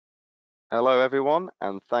Hello everyone,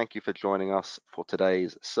 and thank you for joining us for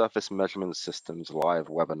today's Surface Measurement Systems live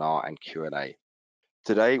webinar and Q&A.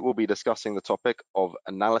 Today we'll be discussing the topic of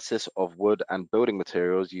analysis of wood and building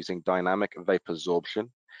materials using dynamic vapor sorption,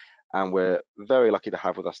 and we're very lucky to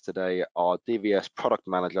have with us today our DVS product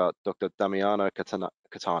manager, Dr. Damiano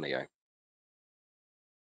Cattaneo.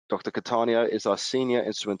 Dr. Cattaneo is our senior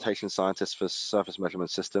instrumentation scientist for surface measurement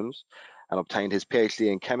systems and obtained his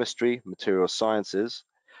PhD in chemistry, materials sciences,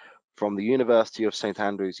 from the University of St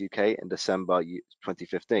Andrews, UK in December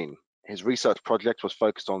 2015. His research project was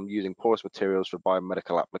focused on using porous materials for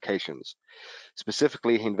biomedical applications.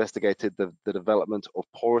 Specifically, he investigated the development of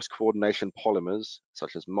porous coordination polymers,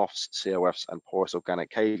 such as MOFs, COFs, and porous organic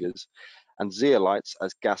cages, and zeolites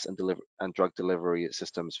as gas and drug delivery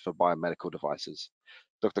systems for biomedical devices.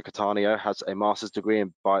 Dr. Cattaneo has a master's degree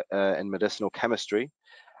in medicinal chemistry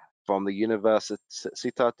from the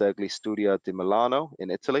Università degli Studi di Milano in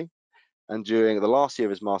Italy. And during the last year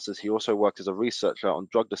of his master's, he also worked as a researcher on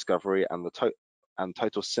drug discovery and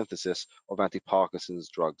total synthesis of anti-Parkinson's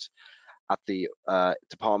drugs at the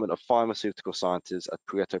Department of Pharmaceutical Sciences at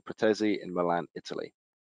Prieto Pretesi in Milan, Italy.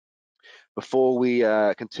 Before we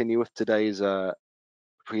continue with today's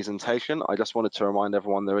presentation, I just wanted to remind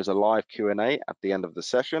everyone there is a live Q&A at the end of the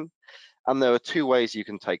session, and there are two ways you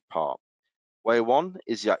can take part. Way one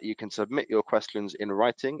is that you can submit your questions in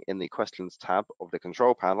writing in the questions tab of the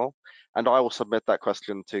control panel, and I will submit that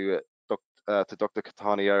question to Dr.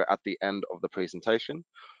 Cattaneo at the end of the presentation.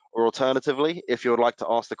 Or alternatively, if you would like to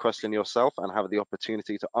ask the question yourself and have the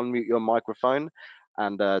opportunity to unmute your microphone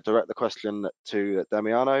and direct the question to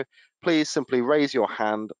Damiano, please simply raise your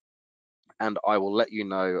hand and I will let you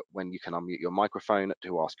know when you can unmute your microphone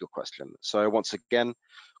to ask your question. So once again,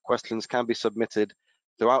 questions can be submitted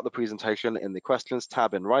throughout the presentation in the questions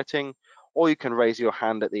tab in writing, or you can raise your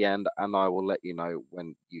hand at the end and I will let you know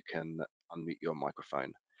when you can unmute your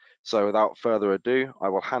microphone. So without further ado, I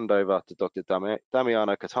will hand over to Dr.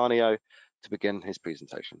 Damiano Cattaneo to begin his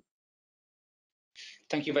presentation.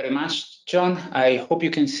 Thank you very much, John. I hope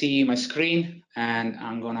you can see my screen, and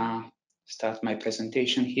I'm gonna start my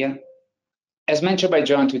presentation here. As mentioned by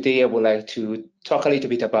John, today I would like to talk a little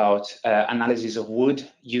bit about analysis of wood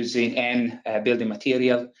using building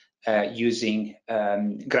material using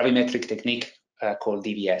gravimetric technique called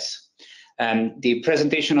DVS. The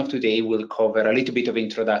presentation of today will cover a little bit of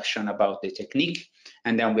introduction about the technique,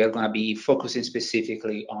 and then we are going to be focusing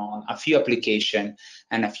specifically on a few applications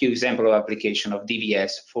and a few examples of application of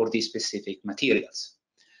DVS for these specific materials.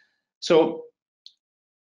 So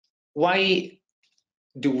why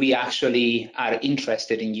do we actually are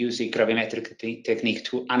interested in using gravimetric technique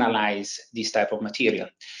to analyze this type of material?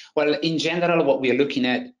 Well, in general, what we are looking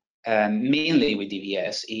at mainly with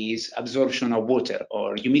DVS is absorption of water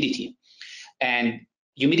or humidity. And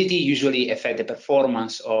humidity usually affects the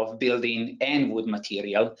performance of building and wood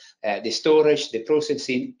material, the storage, the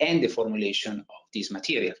processing, and the formulation of this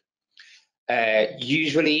material.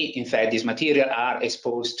 Usually, in fact, these materials are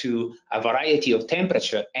exposed to a variety of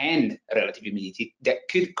temperature and relative humidity that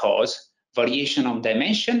could cause variation of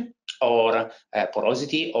dimension or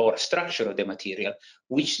porosity or structure of the material,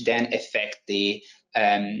 which then affect the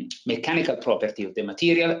mechanical property of the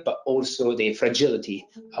material, but also the fragility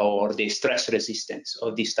or the stress resistance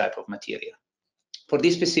of this type of material. For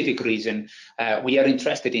this specific reason, we are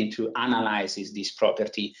interested in to analyze this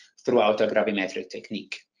property throughout a gravimetric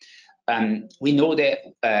technique. We know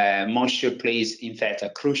that moisture plays, in fact, a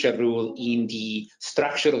crucial role in the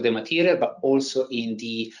structure of the material, but also in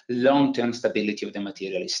the long-term stability of the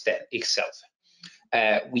material itself.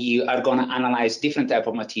 We are going to analyze different types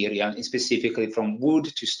of material, specifically from wood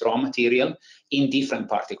to straw material in different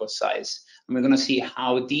particle size. And we're going to see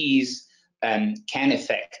how these can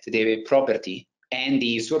affect the property and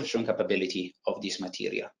the absorption capability of this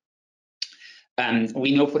material.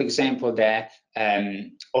 We know, for example, that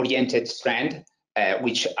oriented strands,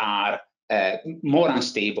 which are more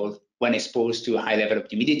unstable when exposed to a high level of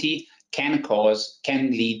humidity, can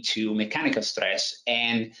lead to mechanical stress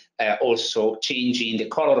and also changing the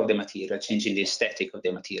color of the material, changing the aesthetic of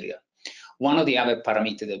the material. One of the other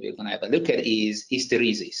parameters that we're going to have a look at is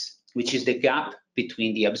hysteresis, which is the gap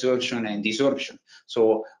between the absorption and desorption.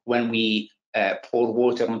 So when we pour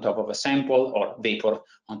water on top of a sample or vapor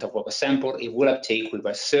on top of a sample, it will uptake with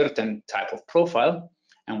a certain type of profile.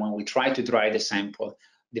 And when we try to dry the sample,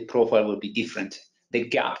 the profile will be different. The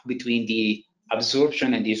gap between the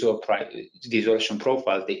absorption and desorption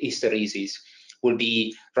profile, the hysteresis, will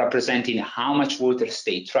be representing how much water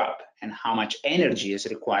stays trapped and how much energy is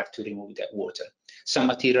required to remove that water. Some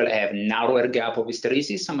material have narrower gap of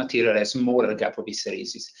hysteresis, some material has smaller gap of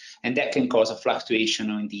hysteresis, and that can cause a fluctuation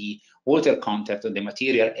in the water content of the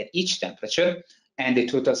material at each temperature and the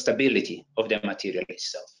total stability of the material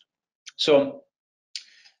itself. So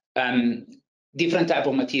different type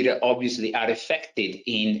of material obviously are affected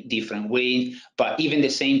in different ways, but even the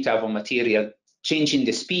same type of material, changing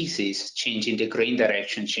the species, changing the grain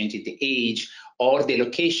direction, changing the age or the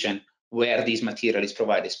location where this material is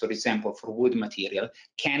provided, for example, for wood material,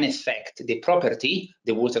 can affect the property,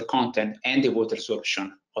 the water content, and the water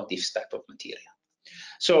absorption of this type of material.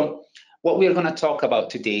 So what we're going to talk about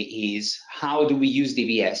today is how do we use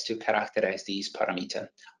DVS to characterize these parameters.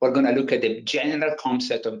 We're going to look at the general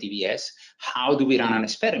concept of DVS, how do we run an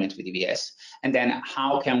experiment with DVS, and then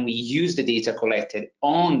how can we use the data collected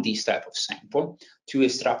on this type of sample to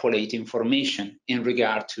extrapolate information in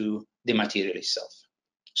regard to the material itself.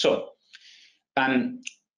 So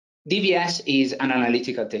DVS is an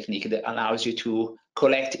analytical technique that allows you to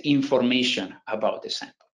collect information about the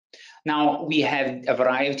sample. Now, we have a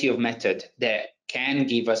variety of methods that can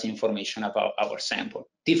give us information about our sample.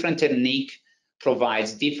 Different technique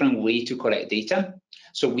provides different way to collect data.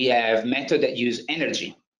 So we have methods that use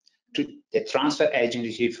energy to transfer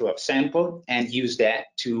energy through a sample and use that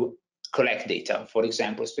to collect data. For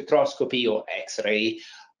example, spectroscopy or X-ray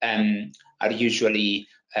are usually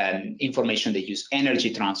information that use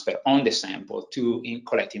energy transfer on the sample to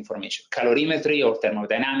collect information. Calorimetry or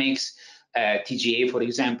thermodynamics, TGA, for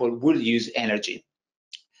example, will use energy.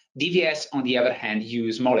 DVS, on the other hand,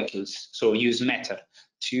 use molecules, so use matter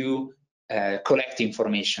to collect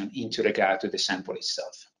information into regard to the sample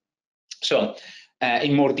itself. So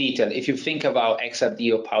in more detail, if you think about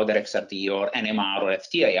XRD or powder XRD or NMR or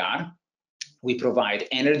FTIR, we provide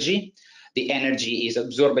energy. The energy is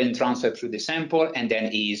absorbed and transferred through the sample and then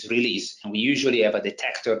is released. And we usually have a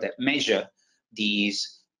detector that measures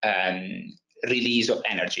these release of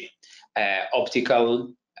energy.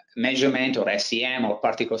 Optical measurement or SEM or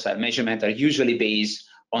particle size measurement are usually based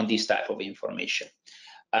on this type of information.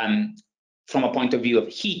 From a point of view of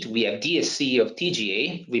heat, we have DSC of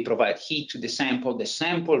TGA. We provide heat to the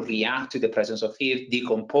sample reacts to the presence of heat,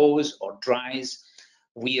 decompose or dries.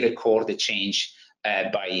 We record the change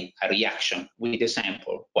by a reaction with the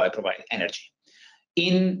sample while providing energy.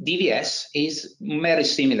 In DVS is very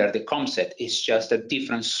similar. The concept is just a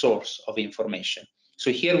different source of information.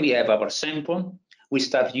 So here we have our sample. We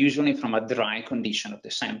start usually from a dry condition of the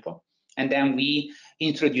sample, and then we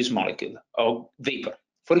introduce molecule or vapor,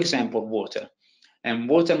 for example, water. And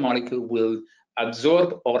water molecule will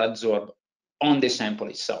absorb on the sample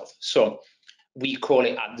itself. So we call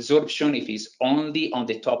it adsorption if it's only on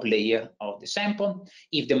the top layer of the sample.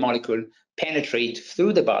 If the molecule penetrates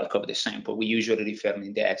through the bulk of the sample, we usually refer to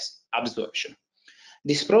it as absorption.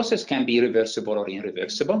 This process can be reversible or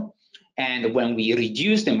irreversible. And when we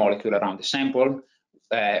reduce the molecule around the sample,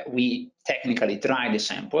 we technically dry the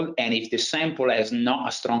sample. And if the sample has not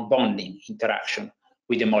a strong bonding interaction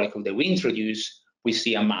with the molecule that we introduce, we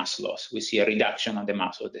see a mass loss. We see a reduction of the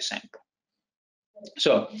mass of the sample.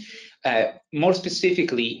 So more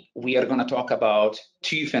specifically, we are going to talk about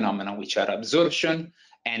two phenomena, which are absorption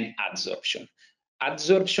and adsorption.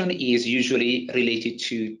 Adsorption is usually related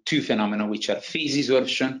to two phenomena, which are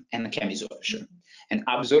physisorption and chemisorption. And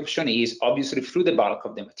absorption is obviously through the bulk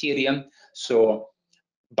of the material. So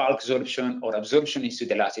bulk absorption or absorption into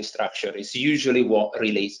the lattice structure is usually what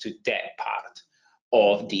relates to that part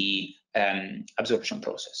of the absorption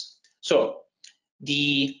process. So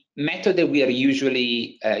the method that we are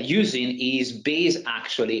usually using is based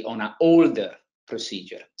actually on an older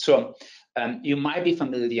procedure. So you might be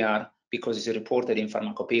familiar, because it's reported in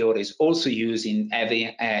pharmacopoeia, or is also used in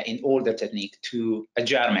older technique, to a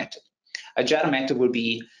jar method. A jar method will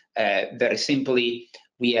be very simply,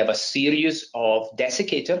 we have a series of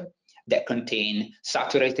desiccator that contain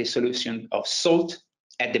saturated solution of salt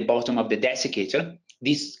at the bottom of the desiccator.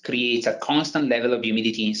 This creates a constant level of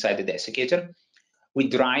humidity inside the desiccator. We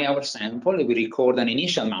dry our sample, we record an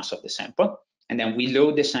initial mass of the sample, and then we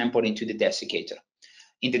load the sample into the desiccator.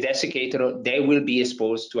 In the desiccator, they will be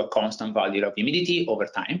exposed to a constant value of humidity over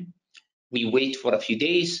time. We wait for a few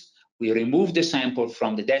days, we remove the sample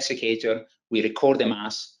from the desiccator, we record the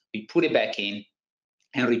mass, we put it back in,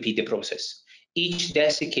 and repeat the process. Each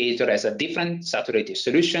desiccator has a different saturated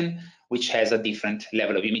solution, which has a different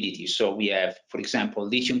level of humidity. So we have, for example,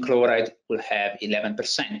 lithium chloride will have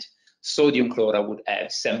 11%, sodium chloride would have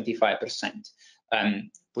 75%,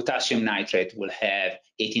 potassium nitrate will have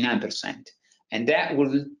 89%. And that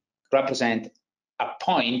will represent a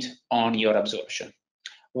point on your absorption.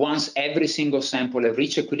 Once every single sample has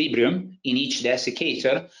reached equilibrium in each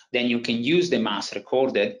desiccator, then you can use the mass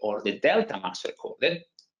recorded or the delta mass recorded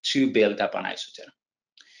to build up an isotherm.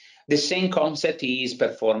 The same concept is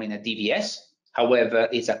performed in a DVS. However,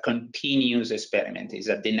 it's a continuous experiment, it's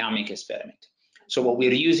a dynamic experiment. So what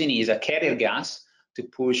we're using is a carrier gas to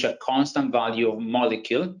push a constant value of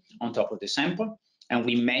molecule on top of the sample, and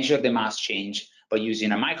we measure the mass change by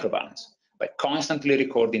using a microbalance, by constantly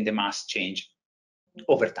recording the mass change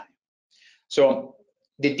over time. So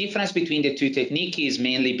the difference between the two techniques is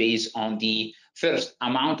mainly based on the first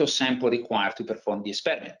amount of sample required to perform the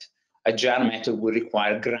experiment. A jar method will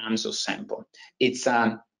require grams of sample. It's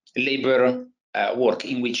a labor work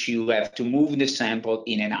in which you have to move the sample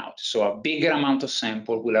in and out. So a bigger amount of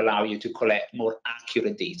sample will allow you to collect more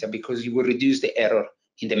accurate data because you will reduce the error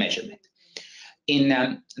in the measurement.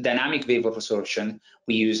 In dynamic vapor sorption,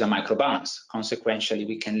 we use a microbalance. Consequently,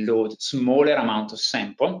 we can load smaller amount of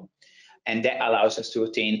sample, and that allows us to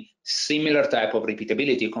obtain similar type of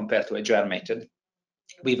repeatability compared to a jar method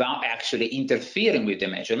without actually interfering with the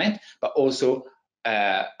measurement, but also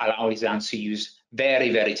allows us to use very,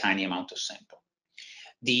 very tiny amount of sample.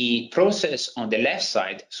 The process on the left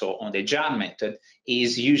side, so on the jar method,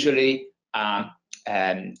 is usually a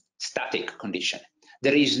static condition.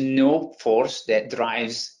 There is no force that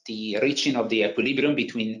drives the reaching of the equilibrium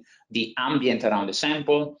between the ambient around the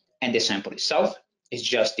sample and the sample itself. It's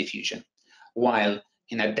just diffusion. While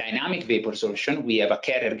in a dynamic vapor sorption, we have a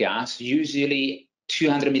carrier gas, usually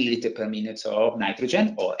 200 milliliters per minute of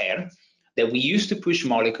nitrogen or air, that we use to push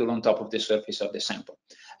molecule on top of the surface of the sample.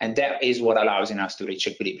 And that is what allows us to reach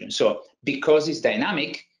equilibrium. So because it's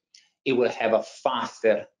dynamic, it will have a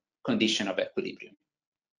faster condition of equilibrium.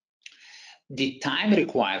 The time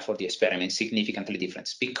required for the experiment is significantly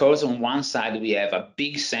different because on one side we have a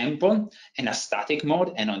big sample and a static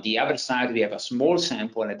mode, and on the other side we have a small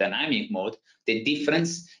sample and a dynamic mode. The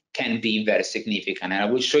difference can be very significant, and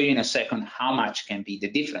I will show you in a second how much can be the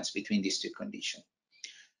difference between these two conditions.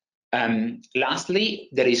 Lastly,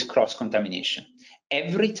 there is cross-contamination.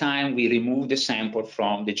 Every time we remove the sample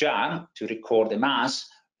from the jar to record the mass,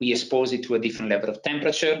 we expose it to a different level of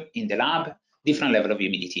temperature in the lab, different level of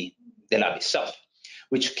humidity, the lab itself,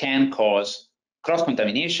 which can cause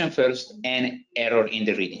cross-contamination first and error in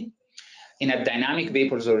the reading. In a dynamic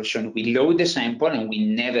vapor sorption, we load the sample and we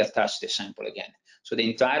never touch the sample again. So the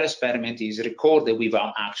entire experiment is recorded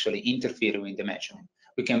without actually interfering with the measurement.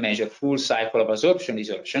 We can measure full cycle of absorption,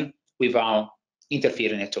 desorption without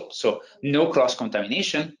interfering at all. So no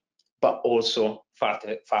cross-contamination, but also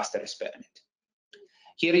faster experiment.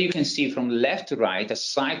 Here you can see from left to right a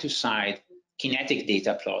side-to-side kinetic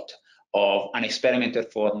data plot of an experiment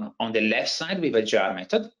performed on the left side with a jar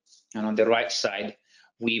method, and on the right side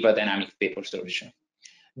with a dynamic vapor sorption.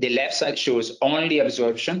 The left side shows only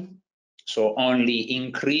absorption, so only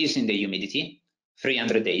increase in the humidity,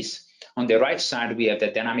 300 days. On the right side, we have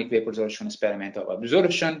the dynamic vapor sorption experiment of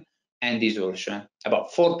absorption and desorption,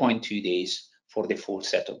 about 4.2 days for the full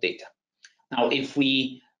set of data. Now, if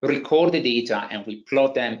we record the data and we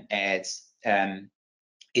plot them as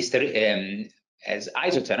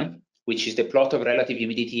isotherm, which is the plot of relative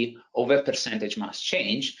humidity over percentage mass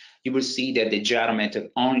change, you will see that the jar method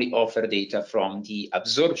only offers data from the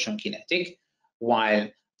absorption kinetic, while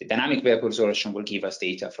the dynamic vapor sorption will give us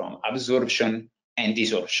data from absorption and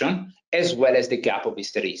desorption, as well as the gap of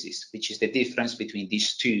hysteresis, which is the difference between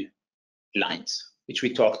these two lines, which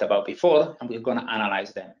we talked about before, and we're going to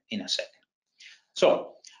analyze them in a second.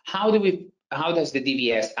 So how does the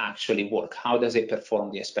DVS actually work? How does it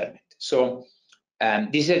perform the experiment? So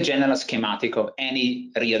this is a general schematic of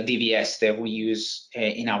any real DVS that we use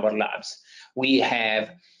in our labs. We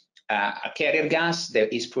have a carrier gas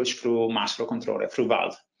that is pushed through mass flow controller, through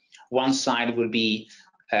valve. One side will be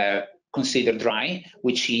considered dry,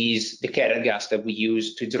 which is the carrier gas that we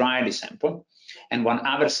use to dry the sample. And one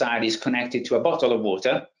other side is connected to a bottle of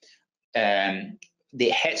water,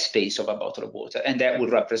 the headspace of a bottle of water, and that will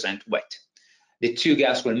represent wet. The two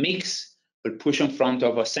gas will mix, will push in front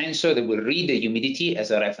of a sensor that will read the humidity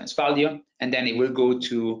as a reference value, and then it will go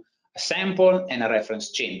to a sample and a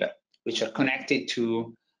reference chamber, which are connected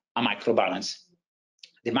to a microbalance.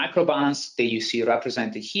 The microbalance that you see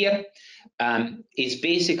represented here is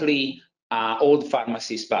basically an old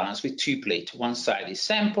pharmacist balance with two plates. One side is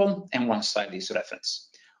sample and one side is reference.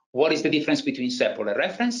 What is the difference between sample and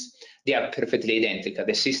reference? They are perfectly identical.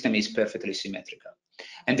 The system is perfectly symmetrical.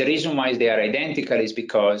 And the reason why they are identical is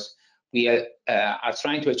because we are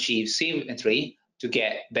trying to achieve symmetry to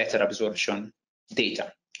get better absorption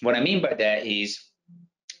data. What I mean by that is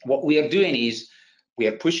what we are doing is we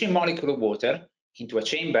are pushing molecule of water into a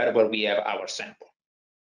chamber where we have our sample.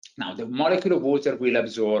 Now, the molecule of water will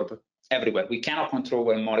absorb everywhere. We cannot control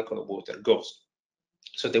where molecule of water goes.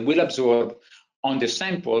 So they will absorb on the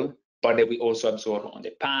sample, but they will also absorb on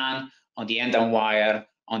the pan, on the end and wire,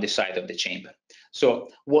 on the side of the chamber. So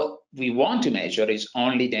what we want to measure is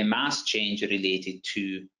only the mass change related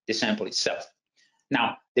to the sample itself.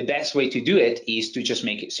 Now, the best way to do it is to just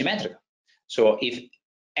make it symmetrical. So if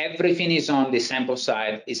everything is on the sample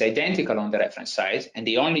side is identical on the reference side, and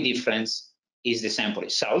the only difference is the sample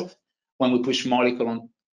itself, when we push molecule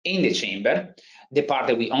in the chamber, the part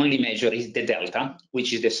that we only measure is the delta,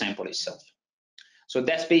 which is the sample itself. So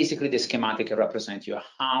that's basically the schematic that represents you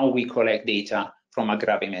how we collect data from a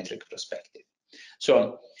gravimetric perspective.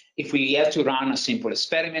 So if we have to run a simple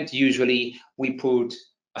experiment, usually we put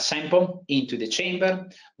a sample into the chamber.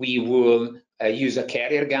 We will use a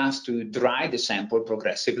carrier gas to dry the sample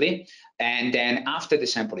progressively. And then after the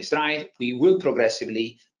sample is dried, we will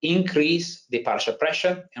progressively increase the partial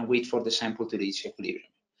pressure and wait for the sample to reach equilibrium.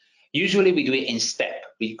 Usually we do it in step.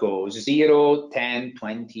 We go 0, 10,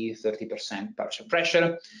 20, 30% partial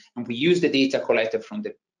pressure, and we use the data collected from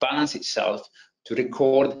the balance itself to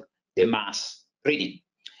record the mass reading.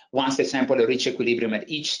 Once the sample reaches equilibrium at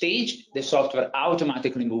each stage, the software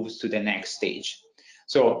automatically moves to the next stage.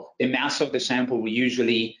 So the mass of the sample will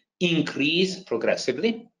usually increase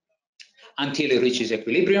progressively until it reaches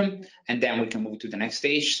equilibrium, and then we can move to the next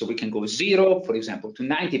stage. So we can go 0, for example, to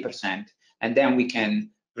 90%, and then we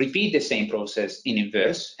can repeat the same process in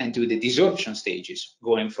inverse and do the desorption stages,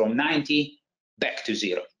 going from 90 back to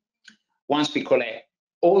 0. Once we collect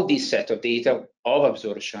all this set of data of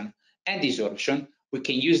absorption and desorption, we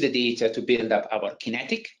can use the data to build up our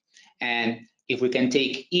kinetic. And if we can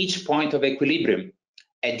take each point of equilibrium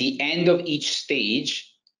at the end of each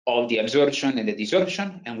stage of the absorption and the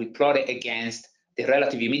desorption, and we plot it against the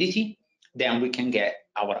relative humidity, then we can get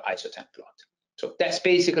our isotemp plot. So that's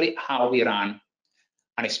basically how we run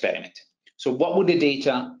an experiment. So what would the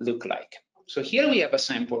data look like? So here we have a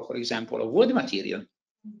sample, for example, of wood material.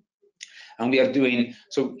 And we are doing,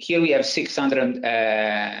 so here we have 600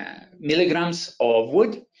 milligrams of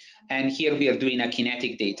wood. And here we are doing a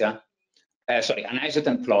kinetic data, an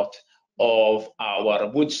isotemp plot of our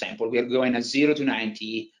wood sample. We are going at 0 to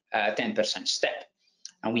 90, 10% step.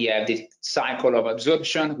 And we have the cycle of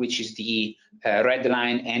absorption, which is the red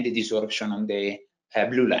line, and the desorption on the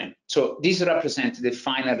blue line. So this represents the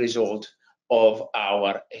final result of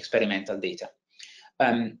our experimental data.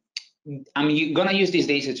 I'm going to use this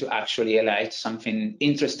data to actually highlight something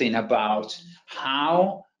interesting about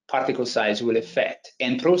how particle size will affect,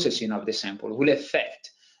 and processing of the sample will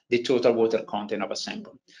affect the total water content of a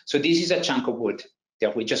sample. So this is a chunk of wood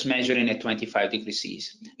that we're just measuring at 25 degrees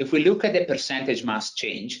Celsius. If we look at the percentage mass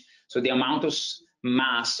change, so the amount of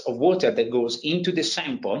mass of water that goes into the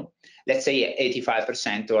sample, let's say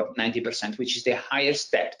 85% or 90%, which is the highest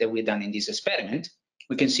step that we've done in this experiment,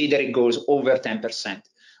 we can see that it goes over 10%,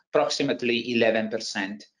 approximately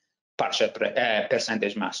 11%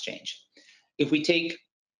 percentage mass change. If we take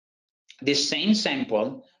the same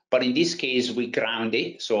sample, but in this case we ground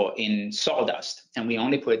it, so in sawdust, and we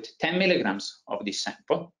only put 10 milligrams of this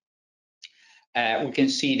sample, we can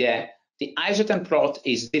see that the isotemp plot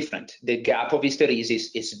is different. The gap of hysteresis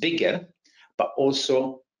is bigger, but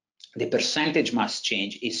also the percentage mass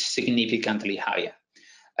change is significantly higher.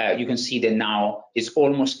 You can see that now it's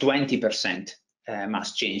almost 20%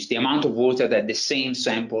 mass change, the amount of water that the same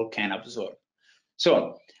sample can absorb.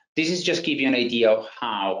 So this is just give you an idea of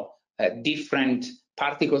how different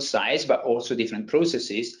particle size, but also different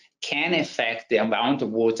processes can affect the amount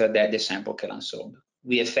of water that the sample can absorb.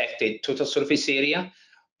 We affected total surface area,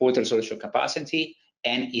 water solution capacity,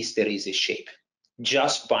 and hysteresis shape,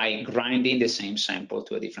 just by grinding the same sample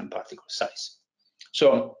to a different particle size.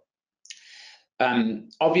 So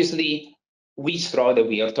obviously, which straw that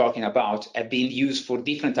we are talking about have been used for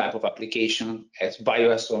different type of application as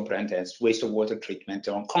bioabsorbent, as wastewater treatment,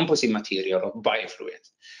 or composite material, or biofluid.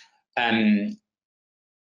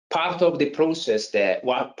 Part of the process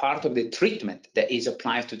part of the treatment that is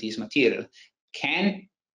applied to this material can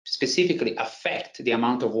specifically affect the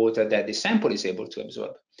amount of water that the sample is able to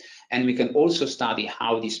absorb. And we can also study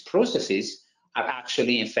how these processes are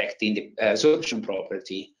actually affecting the absorption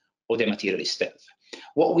property of the material itself.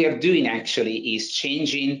 What we are doing actually is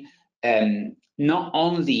changing not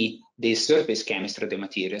only the surface chemistry of the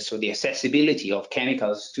material, so the accessibility of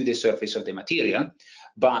chemicals to the surface of the material,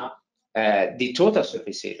 but the total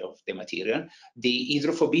surface area of the material, the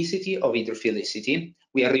hydrophobicity of hydrophilicity.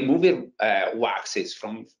 We are removing waxes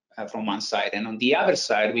from one side, and on the other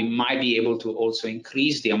side, we might be able to also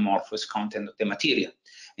increase the amorphous content of the material.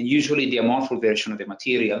 And usually the amorphous version of the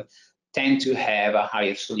material tend to have a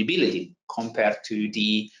higher solubility compared to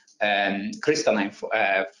the crystalline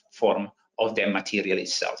form of the material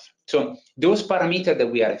itself. So those parameters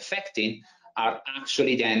that we are affecting are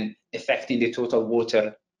actually then affecting the total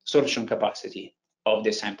water sorption capacity of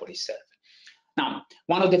the sample itself. Now,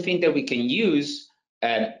 one of the things that we can use,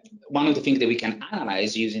 one of the things that we can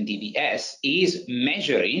analyze using DVS is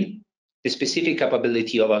measuring the specific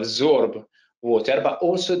capability of absorb water, but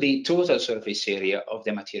also the total surface area of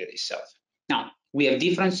the material itself. Now, we have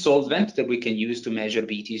different solvents that we can use to measure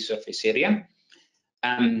BT surface area.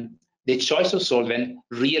 The choice of solvent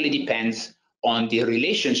really depends on the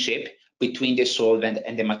relationship between the solvent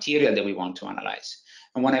and the material that we want to analyze.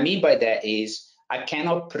 And what I mean by that is I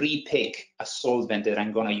cannot pre-pick a solvent that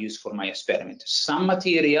I'm going to use for my experiment. Some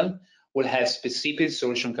material will have specific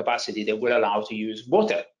solution capacity that will allow to use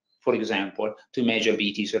water, for example, to measure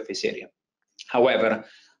BT surface area. However,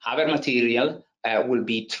 other material will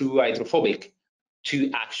be too hydrophobic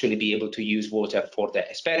to actually be able to use water for the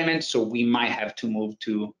experiment, so we might have to move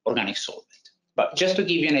to organic solvent. But just to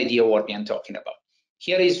give you an idea of what we are talking about,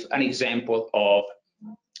 here is an example of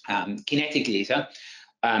kinetic data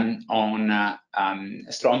on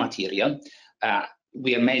straw material.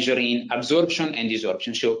 We are measuring absorption and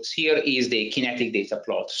desorption. So here is the kinetic data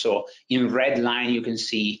plot. So in red line, you can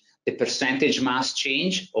see the percentage mass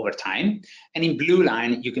change over time. And in blue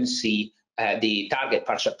line, you can see the target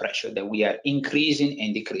partial pressure that we are increasing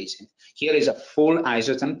and decreasing. Here is a full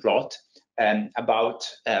isotherm plot, about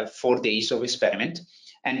 4 days of experiment.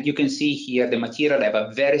 And you can see here the material have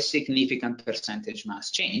a very significant percentage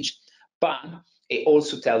mass change, but it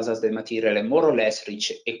also tells us the material more or less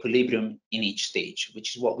reach equilibrium in each stage,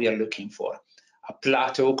 which is what we are looking for, a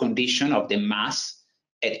plateau condition of the mass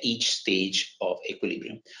at each stage of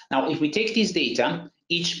equilibrium. Now, if we take this data,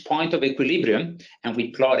 each point of equilibrium, and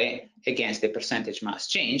we plot it against the percentage mass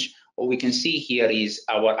change, what we can see here is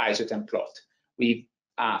our isotherm plot. We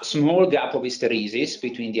a small gap of hysteresis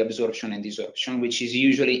between the absorption and desorption, which is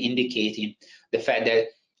usually indicating the fact that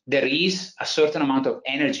there is a certain amount of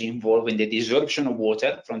energy involved in the desorption of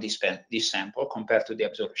water from this sample compared to the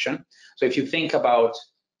absorption. So if you think about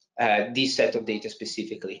this set of data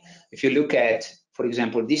specifically, if you look at, for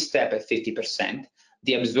example, this step at 50%,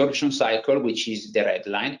 the absorption cycle, which is the red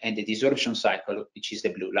line, and the desorption cycle, which is the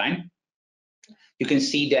blue line, you can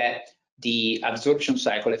see that the absorption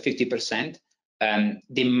cycle at 50%,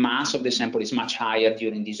 the mass of the sample is much higher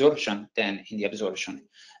during desorption than in the absorption.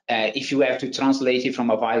 If you have to translate it from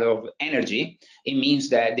a value of energy, it means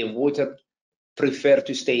that the water prefer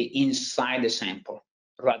to stay inside the sample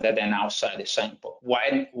rather than outside the sample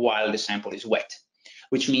while the sample is wet,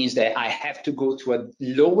 which means that I have to go to a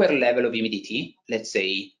lower level of humidity, let's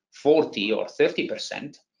say 40 or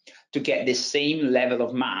 30%, to get the same level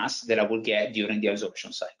of mass that I will get during the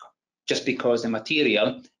absorption cycle, just because the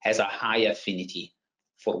material has a high affinity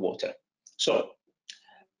for water. So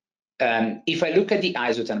if I look at the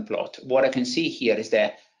isotherm plot, what I can see here is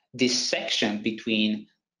that this section between,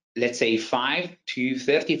 let's say, 5 to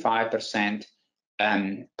 35%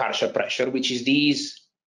 partial pressure, which is this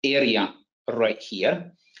area right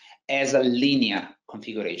here, as a linear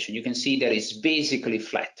configuration. You can see that it's basically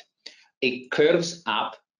flat. It curves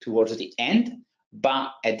up towards the end,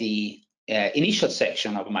 but at the initial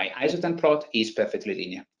section of my isotherm plot is perfectly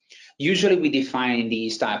linear. Usually we define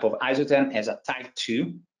this type of isotherm as a type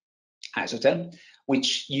 2 isotherm,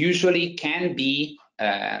 which usually can be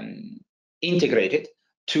integrated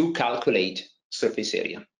to calculate surface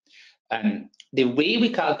area. The way we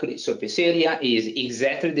calculate surface area is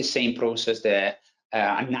exactly the same process that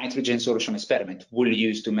a nitrogen solution experiment will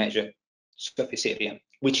use to measure surface area,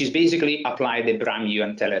 which is basically apply the Bram-Yu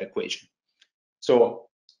and Teller equation. So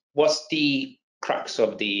what's the crux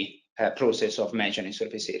of the process of measuring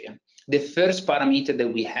surface area? The first parameter that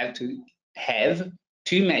we have to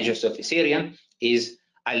measure surface area is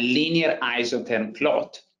a linear isotherm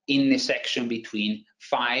plot in the section between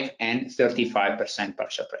 5 and 35%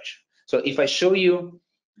 partial pressure. So if I show you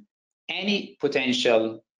any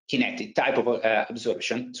potential kinetic type of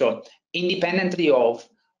absorption, so independently of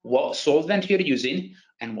what solvent you're using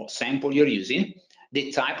and what sample you're using,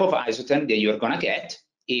 the type of isotherm that you're going to get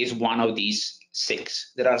is one of these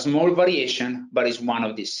 6. There are small variation, but it's one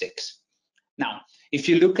of these 6. Now, if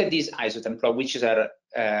you look at this isotherm plot, which are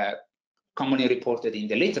commonly reported in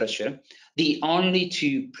the literature, the only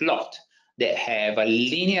 2 plots that have a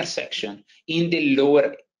linear section in the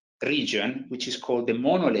lower region, which is called the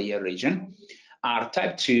monolayer region, are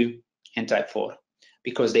type 2 and type 4,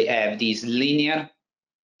 because they have this linear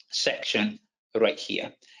section right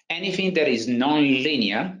here. Anything that is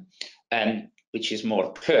non-linear which is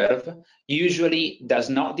more curved, usually does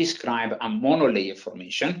not describe a monolayer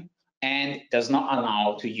formation and does not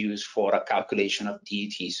allow to use for a calculation of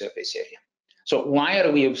DET surface area. So why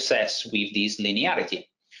are we obsessed with this linearity?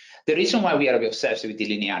 The reason why we are obsessed with the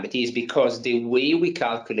linearity is because the way we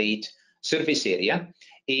calculate surface area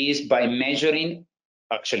is by measuring,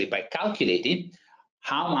 actually by calculating,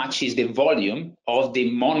 how much is the volume of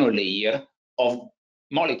the monolayer of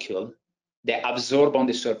molecule that absorb on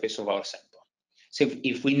the surface of our sample. So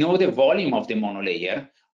if we know the volume of the monolayer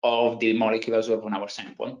of the molecule absorbed on our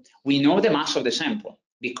sample, we know the mass of the sample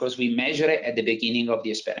because we measure it at the beginning of the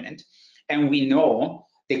experiment, and we know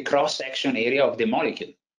the cross-section area of the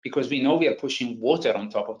molecule because we know we are pushing water on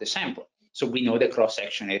top of the sample. So we know the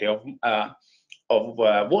cross-section area of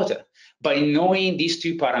water. By knowing these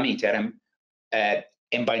two parameters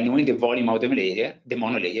and by knowing the volume of the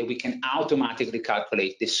monolayer, we can automatically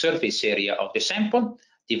calculate the surface area of the sample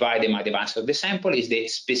divided by the mass of the sample is the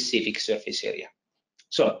specific surface area.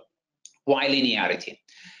 So why linearity?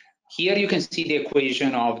 Here you can see the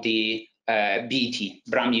equation of the BT,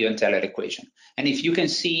 Brown-Teller equation. And if you can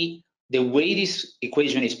see, the way this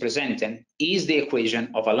equation is presented is the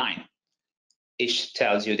equation of a line. It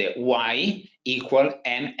tells you that y equal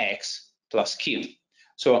mx plus q.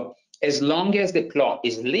 So as long as the plot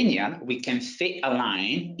is linear, we can fit a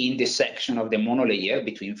line in the section of the monolayer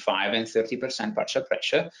between 5 and 30% partial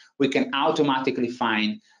pressure. We can automatically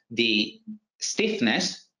find the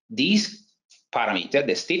stiffness, these parameter,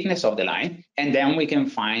 the stiffness of the line, and then we can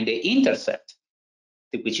find the intercept,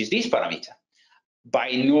 which is this parameter.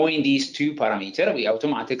 By knowing these two parameters, we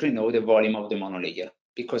automatically know the volume of the monolayer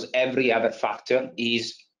because every other factor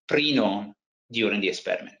is pre-known during the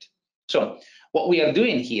experiment. So what we are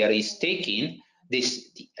doing here is taking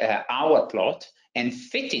this our plot and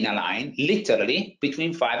fitting a line literally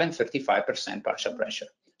between 5 and 35% partial pressure.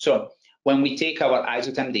 So when we take our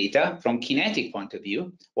isotherm data from kinetic point of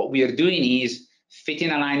view, what we are doing is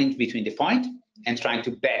fitting a line in between the point and trying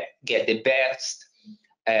to get the best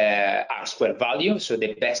R-squared value, so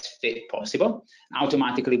the best fit possible.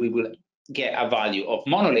 Automatically, we will get a value of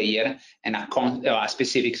monolayer and a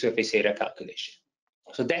specific surface area calculation.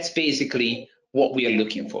 So that's basically what we are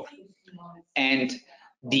looking for. And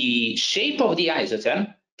the shape of the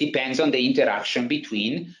isotherm depends on the interaction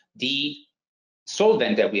between the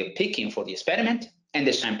solvent that we are picking for the experiment and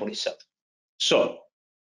the sample itself. So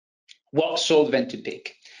what solvent to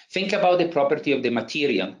pick? Think about the property of the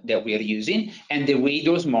material that we are using and the way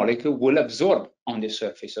those molecules will absorb on the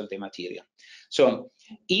surface of the material. So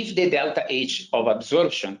if the delta H of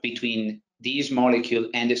absorption between these molecule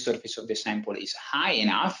and the surface of the sample is high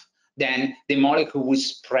enough, then the molecule will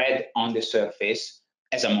spread on the surface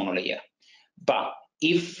as a monolayer. But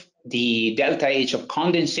if the delta H of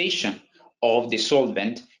condensation of the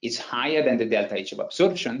solvent is higher than the delta H of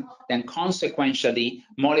absorption, then consequentially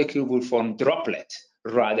molecule will form droplet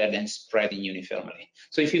rather than spreading uniformly.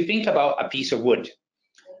 So if you think about a piece of wood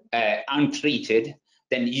untreated,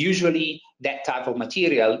 then usually that type of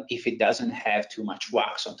material, if it doesn't have too much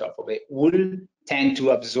wax on top of it, will tend to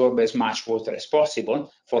absorb as much water as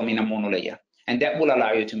possible, forming a monolayer. And that will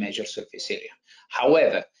allow you to measure surface area.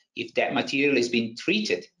 However, if that material is being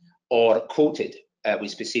treated or coated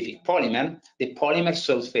with specific polymer, the polymer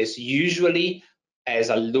surface usually has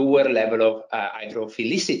a lower level of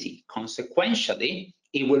hydrophilicity. Consequentially,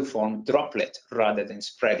 it will form droplet rather than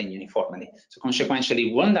spreading uniformly. So consequentially,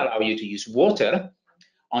 it won't allow you to use water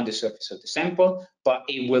on the surface of the sample, but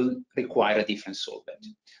it will require a different solvent.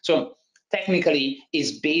 So technically,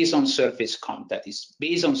 it's based on surface contact. It's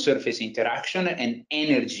based on surface interaction and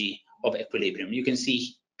energy of equilibrium. You can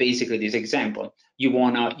see basically this example. You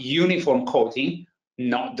want a uniform coating,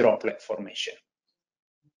 not droplet formation.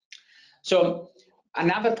 So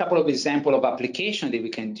another couple of examples of application that we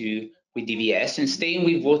can do with DVS, and staying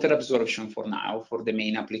with water absorption for now, for the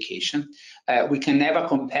main application, we can have a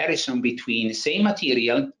comparison between same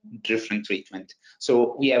material, different treatment.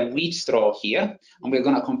 So we have wheat straw here, and we're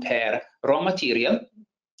going to compare raw material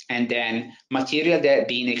and then material that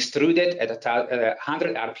being extruded at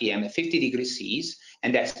 100 RPM at 50 degrees Celsius,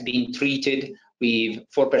 and that's being treated with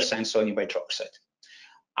 4% sodium hydroxide.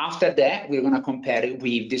 After that, we're going to compare it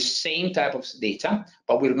with the same type of data,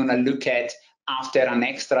 but we're going to look at after an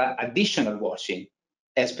extra additional washing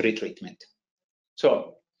as pre-treatment.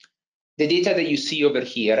 So the data that you see over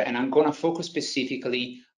here, and I'm going to focus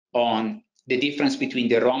specifically on the difference between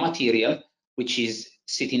the raw material, which is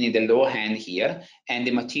sitting in the low hand here, and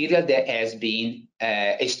the material that has been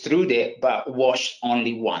extruded but washed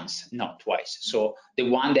only once, not twice. So the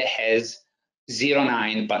one that has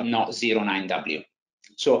 0.9 but not 0.9W.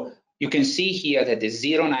 So you can see here that the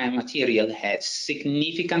 0,9 material has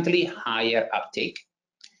significantly higher uptake,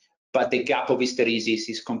 but the gap of hysteresis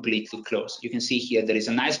is completely closed. You can see here there is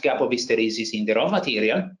a nice gap of hysteresis in the raw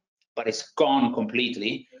material, but it's gone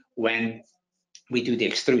completely when we do the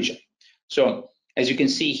extrusion. So as you can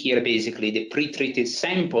see here, basically the pre-treated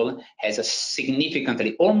sample has a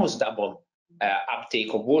significantly, almost double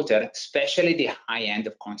uptake of water, especially the high end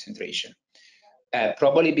of concentration.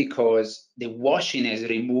 Probably because the washing has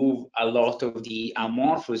removed a lot of the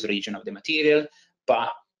amorphous region of the material, but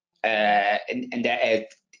and that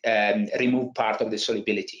remove part of the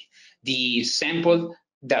solubility. The sample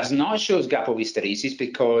does not show gap of hysteresis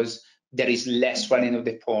because there is less swelling of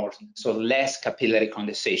the pores, so less capillary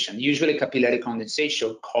condensation. Usually capillary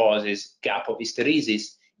condensation causes gap of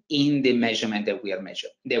hysteresis in the measurement that we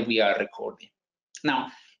are recording.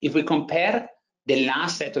 Now, if we compare the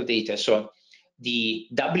last set of data, so the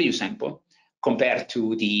W sample compared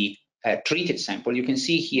to the treated sample, you can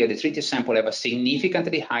see here the treated sample have a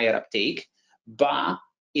significantly higher uptake, but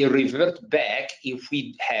it reverts back if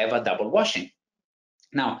we have a double washing.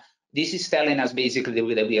 Now, this is telling us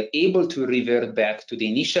basically that we are able to revert back to the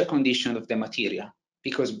initial condition of the material,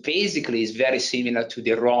 because basically it's very similar to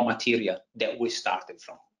the raw material that we started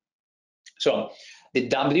from. So the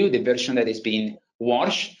W, the version that has been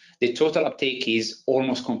washed, the total uptake is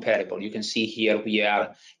almost comparable. You can see here we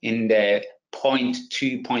are in the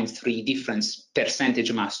 0.2, 0.3 difference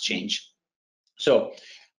percentage mass change. So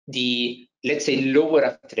the, let's say, lower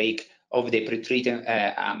uptake of the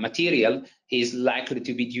pretreated material is likely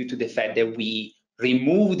to be due to the fact that we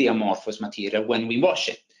remove the amorphous material when we wash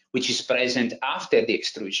it, which is present after the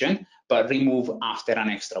extrusion, but remove after an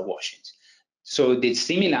extra washing. So the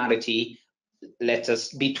similarity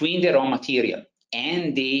between the raw material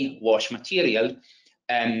and the wash material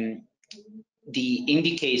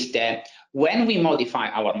indicates that when we modify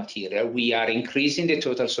our material, we are increasing the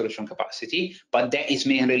total solution capacity, but that is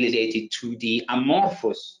mainly related to the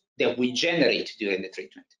amorphous that we generate during the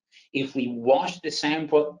treatment. If we wash the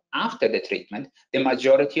sample after the treatment, the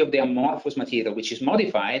majority of the amorphous material which is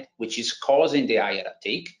modified, which is causing the higher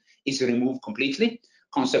uptake, is removed completely.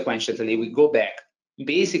 Consequently, we go back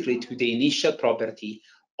basically to the initial property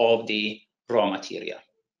of the raw material.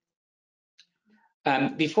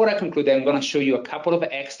 Before I conclude, I'm going to show you a couple of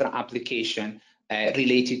extra applications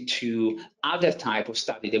related to other type of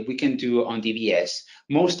study that we can do on DVS.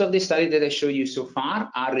 Most of the studies that I show you so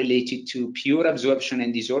far are related to pure absorption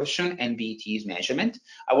and desorption and BET's measurement.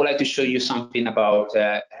 I would like to show you something about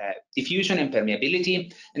diffusion and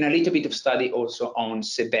permeability, and a little bit of study also on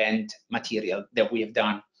cement material that we have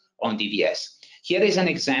done on DVS. Here is an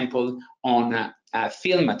example on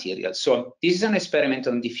film material. So this is an experiment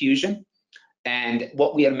on diffusion, and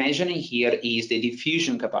what we are measuring here is the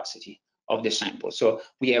diffusion capacity of the sample. So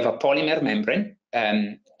we have a polymer membrane,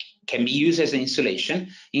 can be used as an insulation.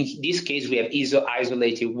 In this case, we have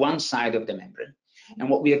isolated one side of the membrane. And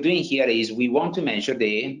what we are doing here is we want to measure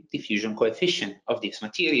the diffusion coefficient of this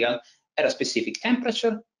material at a specific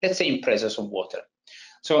temperature, let's say in presence of water.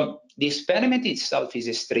 So the experiment itself is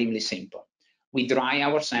extremely simple. We dry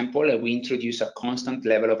our sample and we introduce a constant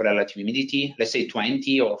level of relative humidity, let's say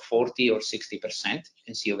 20 or 40 or 60%, you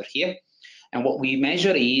can see over here. And what we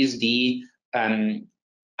measure is the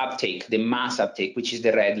uptake, the mass uptake, which is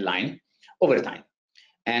the red line, over time.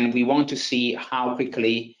 And we want to see how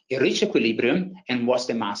quickly it reaches equilibrium and what's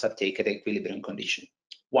the mass uptake at the equilibrium condition.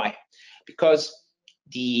 Why? Because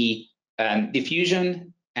the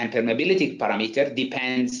diffusion and permeability parameter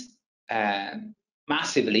depends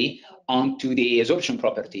massively onto the absorption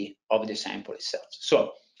property of the sample itself.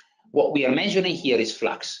 So what we are measuring here is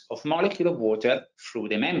flux of molecule of water through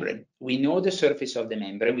the membrane. We know the surface of the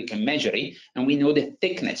membrane, we can measure it, and we know the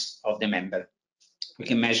thickness of the membrane. We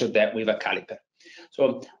can measure that with a caliper.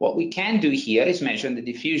 So what we can do here is measure the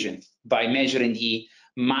diffusion by measuring the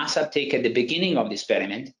mass uptake at the beginning of the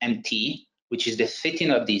experiment, MT, which is the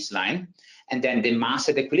fitting of this line, and then the mass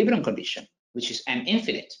at equilibrium condition, which is M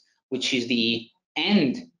infinite, which is the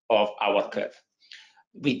end of our curve.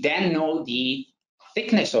 We then know the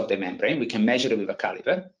thickness of the membrane, we can measure it with a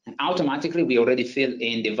caliper, and automatically we already fill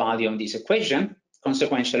in the value of this equation.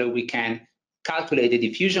 Consequently, we can calculate the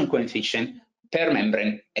diffusion coefficient per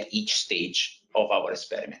membrane at each stage of our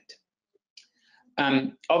experiment.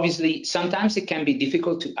 Obviously, sometimes it can be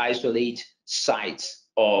difficult to isolate sides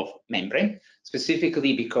of membrane,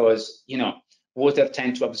 specifically because, you know, water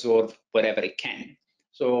tends to absorb wherever it can.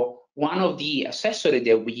 So one of the accessories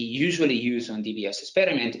that we usually use on DVS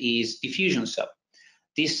experiment is diffusion cell.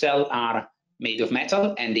 These cells are made of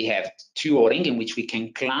metal and they have two O-rings in which we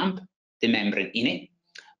can clamp the membrane in it.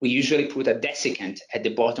 we usually put a desiccant at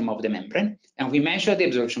the bottom of the membrane, and we measure the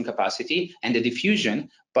absorption capacity and the diffusion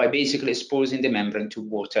by basically exposing the membrane to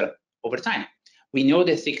water over time. We know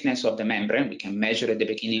the thickness of the membrane, we can measure at the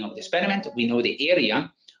beginning of the experiment, we know the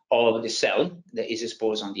area of the cell that is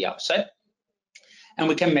exposed on the outside, and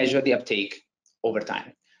we can measure the uptake over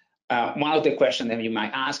time. One of the questions that you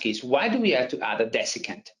might ask is, why do we have to add a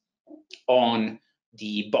desiccant on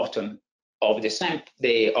the bottom of the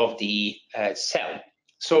cell?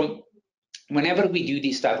 So whenever we do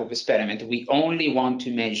this type of experiment, we only want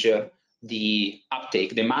to measure the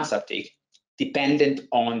uptake, the mass uptake, dependent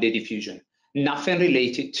on the diffusion, nothing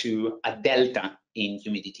related to a delta in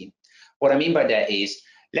humidity. What I mean by that is,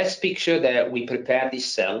 let's picture that we prepare this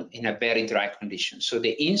cell in a very dry condition. So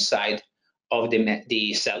the inside of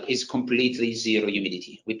the cell is completely zero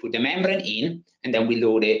humidity. We put the membrane in, and then we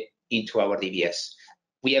load it into our DVS.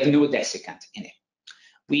 We have no desiccant in it.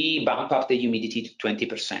 We bump up the humidity to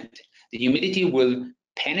 20%. The humidity will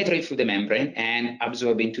penetrate through the membrane and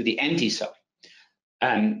absorb into the empty cell.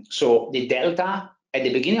 So the delta at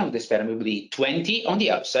the beginning of the experiment will be 20 on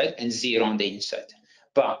the outside and 0 on the inside.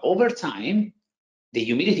 But over time, the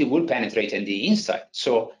humidity will penetrate in the inside.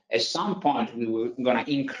 So at some point, we're going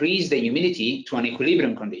to increase the humidity to an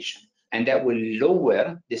equilibrium condition, and that will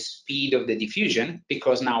lower the speed of the diffusion,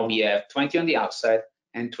 because now we have 20 on the outside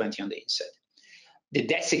and 20 on the inside. The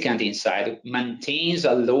desiccant inside maintains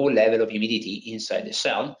a low level of humidity inside the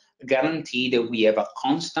cell, guarantee that we have a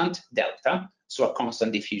constant delta, so a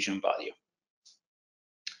constant diffusion value.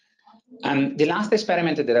 The last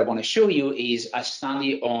experiment that I want to show you is a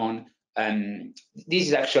study on, this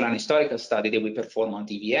is actually an historical study that we perform on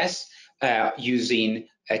DVS using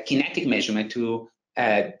a kinetic measurement to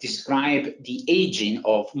describe the aging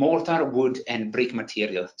of mortar, wood, and brick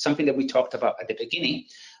material, something that we talked about at the beginning.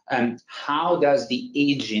 How does the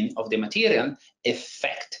aging of the material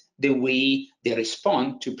affect the way they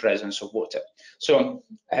respond to presence of water? So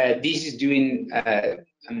this is doing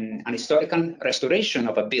an historical restoration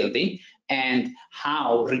of a building, and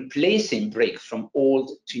how replacing brick from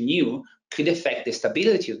old to new could affect the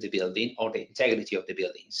stability of the building or the integrity of the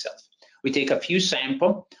building itself. We take a few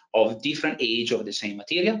samples of different age of the same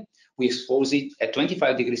material. We expose it at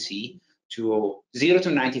 25 degrees C to 0 to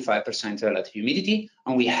 95% relative humidity,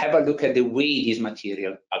 and we have a look at the way this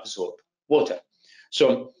material absorb water.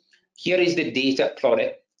 So here is the data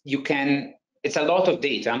plotted. It's a lot of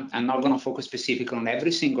data. I'm not going to focus specifically on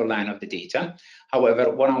every single line of the data.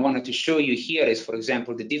 However, what I wanted to show you here is, for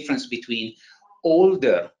example, the difference between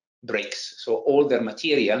older bricks, so older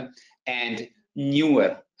material, and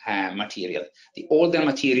newer material. The older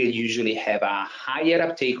material usually have a higher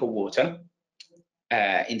uptake of water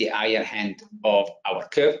in the higher end of our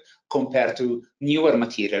curve, compared to newer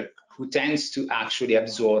material, who tends to actually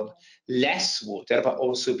absorb less water but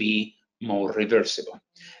also be more reversible.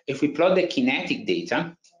 If we plot the kinetic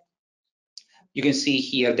data, you can see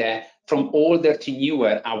here that from older to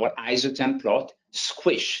newer, our isotherm plot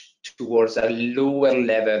squish towards a lower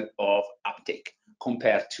level of uptake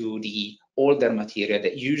compared to the older material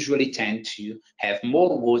that usually tend to have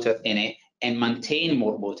more water in it and maintain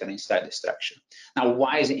more water inside the structure. Now,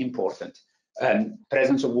 why is it important?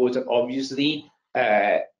 Presence of water obviously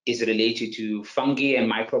is related to fungi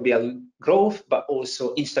and microbial growth, but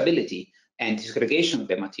also instability and disgregation of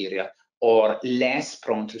the material, or less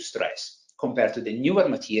prone to stress compared to the newer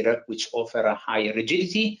material, which offer a higher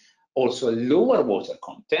rigidity, also lower water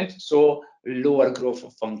content, so lower growth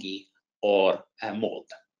of fungi or mold.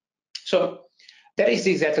 So that is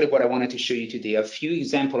exactly what I wanted to show you today, a few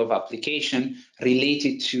examples of application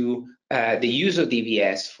related to the use of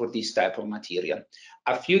DVS for this type of material.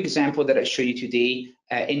 A few examples that I show you today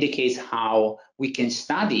indicates how we can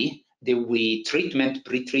study the way treatment,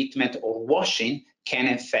 pre-treatment, or washing can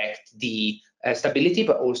affect the stability,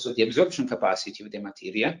 but also the absorption capacity of the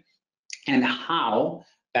material, and how,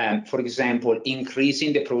 for example,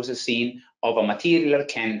 increasing the processing of a material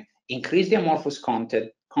can increase the amorphous content,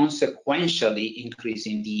 consequentially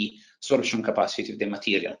increasing the sorption capacity of the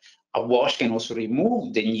material. A wash can also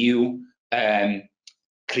remove the new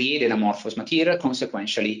created amorphous material,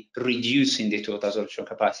 consequentially reducing the total absorption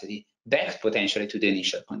capacity back potentially to the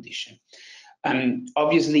initial condition.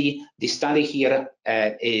 Obviously, the study here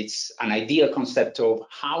is an ideal concept of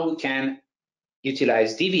how we can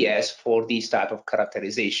utilize DVS for this type of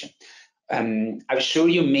characterization. I'll show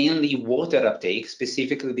you mainly water uptake,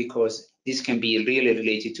 specifically because this can be really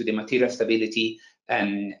related to the material stability,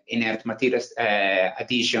 inert material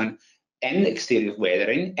adhesion, and exterior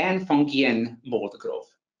weathering, and fungi and mold growth.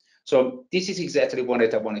 So this is exactly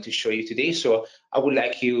what I wanted to show you today. So I would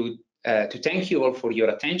like you to thank you all for your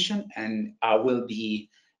attention, and I will be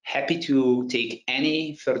happy to take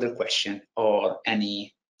any further question or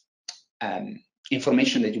any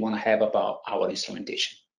information that you want to have about our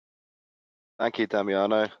instrumentation. Thank you,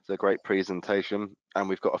 Damiano. It's a great presentation, and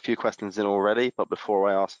we've got a few questions in already, but before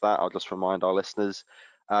I ask that, I'll just remind our listeners,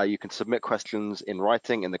 you can submit questions in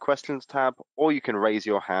writing in the questions tab, or you can raise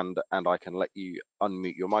your hand and I can let you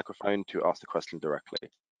unmute your microphone to ask the question directly.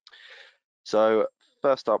 So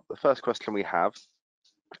first up, the first question we have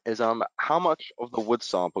is how much of the wood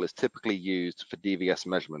sample is typically used for DVS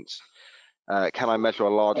measurements? Can I measure a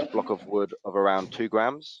large block of wood of around 2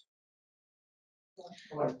 grams?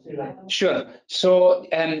 Sure. So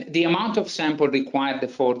the amount of sample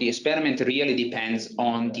required for the experiment really depends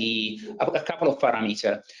on a couple of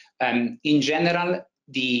parameters. In general,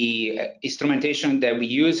 the instrumentation that we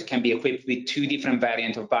use can be equipped with 2 different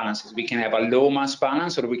variants of balances. We can have a low mass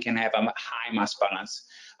balance or we can have a high mass balance.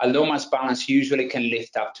 A low mass balance usually can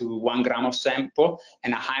lift up to 1 gram of sample,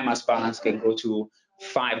 and a high mass balance can go to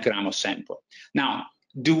 5 grams of sample. Now,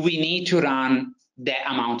 do we need to run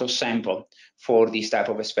that amount of sample for this type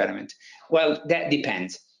of experiment? Well, that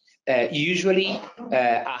depends. Usually,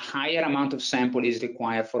 a higher amount of sample is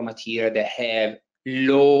required for material that have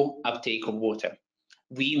low uptake of water.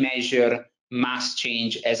 We measure mass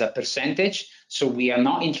change as a percentage, so we are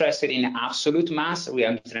not interested in absolute mass, we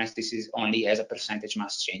are interested only as a percentage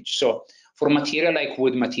mass change. So for material like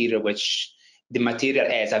wood material, which the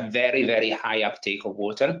material has a very, very high uptake of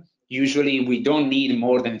water, usually we don't need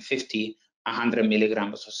more than 100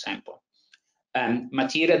 milligrams of sample.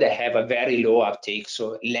 Material that have a very low uptake,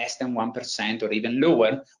 so less than 1% or even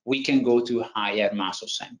lower, we can go to higher mass of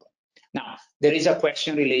sample. Now, there is a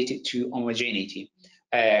question related to homogeneity.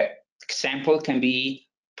 Sample can be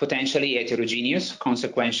potentially heterogeneous.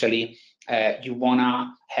 Consequently, you want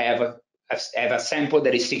to have a sample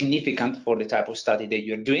that is significant for the type of study that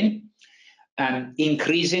you're doing.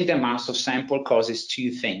 Increasing the mass of sample causes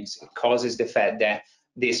 2 things. It causes the fact that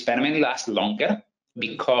the experiment lasts longer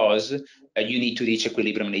because you need to reach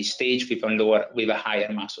equilibrium at each stage with a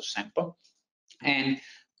higher mass of sample. And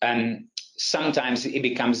sometimes it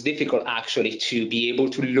becomes difficult actually to be able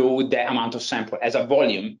to load that amount of sample as a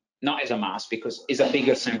volume, not as a mass, because it's a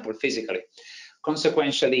bigger sample physically.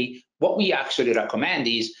 Consequently, what we actually recommend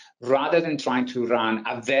is, rather than trying to run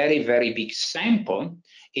a very, very big sample,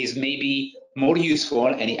 is maybe more useful,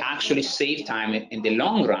 and it actually saves time in the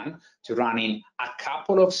long run, to run in a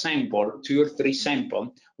couple of samples, 2 or 3 samples,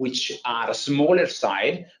 which are a smaller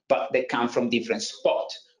side, but they come from different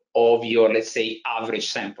spots of your, let's say, average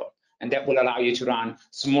sample. And that will allow you to run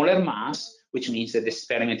smaller mass, which means that the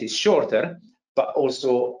experiment is shorter, but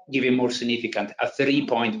also give it more significant, a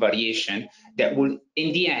 3-point variation that will,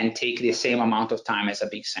 in the end, take the same amount of time as a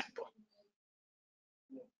big sample.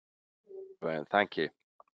 Well, thank you.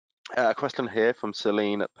 A question here from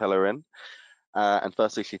Celine Pellerin. And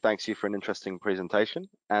firstly, she thanks you for an interesting presentation.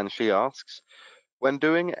 And she asks, when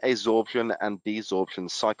doing a absorption and desorption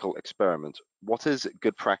cycle experiment, what is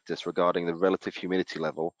good practice regarding the relative humidity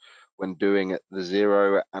level when doing the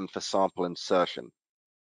 0 and for sample insertion?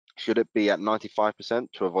 Should it be at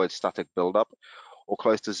 95% to avoid static buildup, or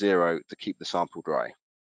close to 0 to keep the sample dry?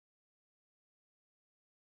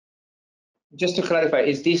 Just to clarify,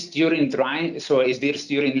 is this during drying? So is this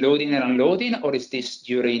during loading and unloading, or is this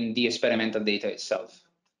during the experimental data itself?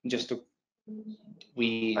 Just to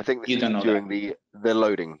I think this is during the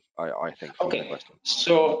loading. I think. Okay.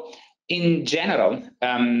 So in general,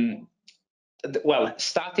 well,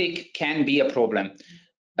 static can be a problem,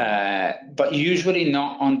 but usually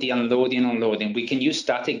not on the unloading. We can use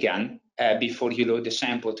static gun before you load the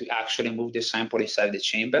sample to actually move the sample inside the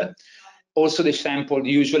chamber. Also, the sample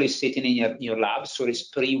usually sitting in your lab, so it's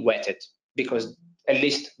pre-wetted, because at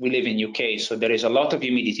least we live in UK, so there is a lot of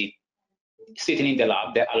humidity sitting in the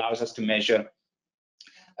lab that allows us to measure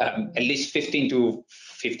at least 15 to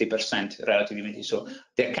 50% relative humidity. So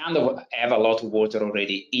they kind of have a lot of water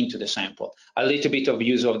already into the sample. A little bit of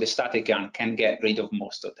use of the static gun can get rid of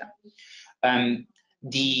most of them.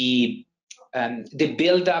 The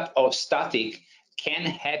buildup of static can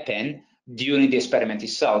happen during the experiment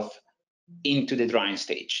itself into the drying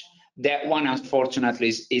stage. That one,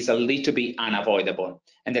 unfortunately, is a little bit unavoidable.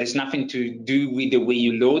 And there is nothing to do with the way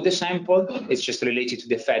you load the sample. It's just related to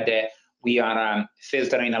the fact that we are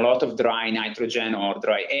filtering a lot of dry nitrogen or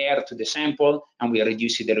dry air to the sample, and we are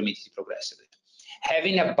reducing the humidity progressively.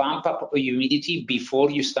 Having a bump up of humidity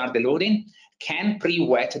before you start the loading can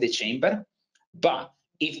pre-wet the chamber, but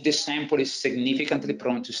if the sample is significantly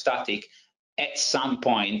prone to static, at some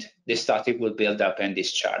point the static will build up and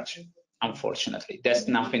discharge. Unfortunately, that's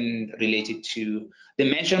nothing related to the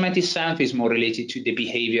measurement itself, is more related to the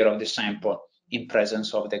behavior of the sample in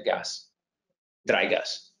presence of the gas, dry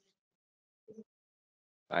gas.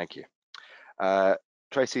 Thank you.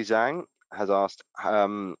 Tracy Zhang has asked,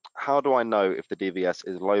 how do I know if the DVS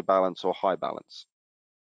is low balance or high balance?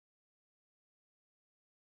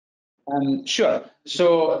 Sure.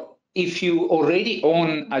 So if you already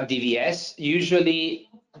own a DVS, usually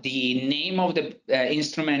the name of the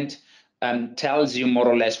instrument tells you more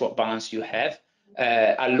or less what balance you have.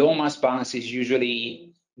 A low mass balance is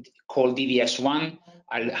usually called DVS1.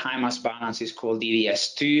 A high mass balance is called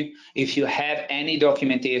DVS2. If you have any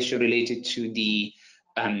documentation related to the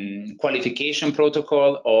qualification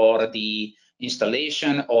protocol or the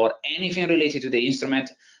installation or anything related to the instrument,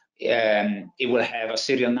 it will have a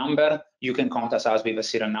serial number. You can contact us with a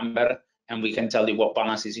serial number and we can tell you what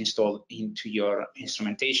balance is installed into your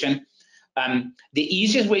instrumentation. The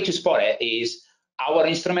easiest way to spot it is our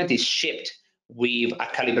instrument is shipped with a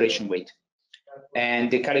calibration weight. And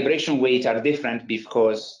the calibration weights are different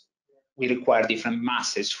because we require different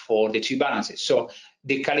masses for the two balances. So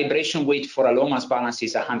the calibration weight for a low mass balance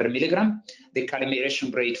is 100 milligram. The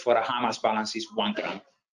calibration weight for a high mass balance is 1 gram.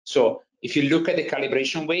 So if you look at the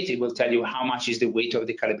calibration weight, it will tell you how much is the weight of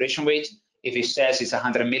the calibration weight. If it says it's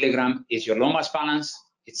 100 milligram, is your low mass balance.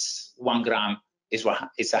 It's 1 gram, it's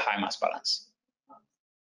a high mass balance.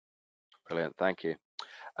 Brilliant, thank you.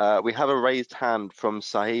 We have a raised hand from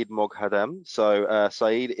Saeed Moghadem. So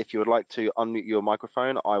Saeed, if you would like to unmute your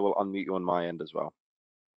microphone, I will unmute you on my end as well.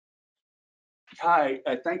 Hi,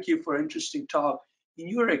 thank you for an interesting talk. In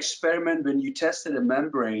your experiment, when you tested a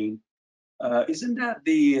membrane, isn't that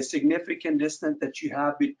the significant distance that you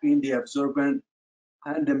have between the absorbent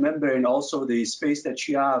and the membrane, also the space that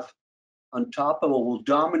you have on top of it will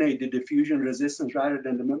dominate the diffusion resistance rather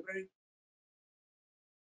than the membrane?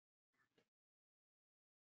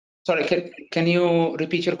 Sorry, can you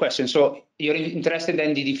repeat your question? So you're interested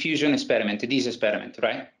in the diffusion experiment, this experiment,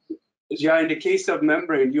 right? Yeah, in the case of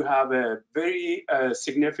membrane, you have a very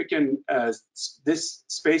significant this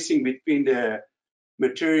spacing between the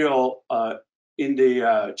material in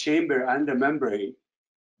the chamber and the membrane.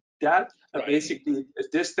 That basically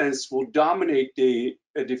distance will dominate the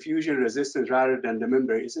diffusion resistance rather than the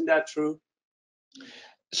membrane. Isn't that true?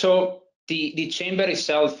 So the chamber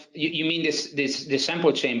itself, you mean the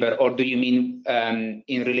sample chamber, or do you mean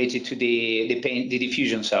in related to the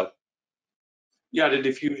diffusion cell? Yeah, the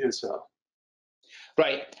diffusion cell.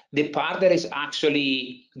 Right. The part that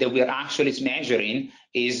we're actually measuring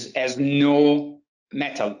has no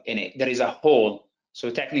metal in it. There is a hole. So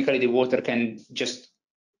technically the water can just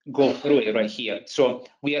go through it right here. So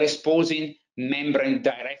we are exposing membrane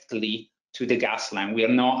directly to the gas line. We are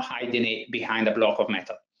not hiding it behind a block of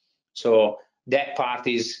metal. So that part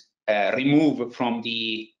is removed from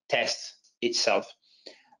the test itself.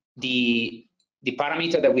 The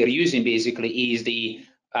parameter that we are using basically is the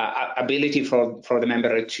ability for the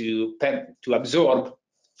membrane to absorb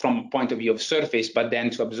from a point of view of surface, but then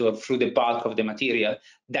to absorb through the bulk of the material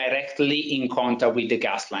directly in contact with the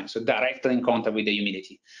gas line, so directly in contact with the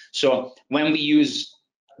humidity. So when we use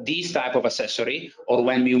this type of accessory, or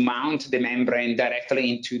when you mount the membrane directly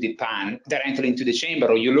into the pan, directly into the chamber,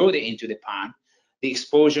 or you load it into the pan, the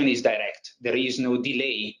exposure is direct. There is no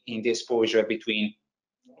delay in the exposure between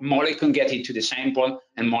molecule getting to the sample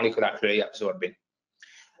and molecule actually absorbing.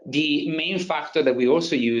 The main factor that we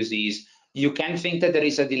also use is you can think that there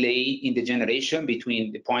is a delay in the generation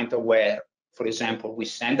between the point of where, for example, we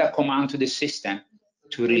send a command to the system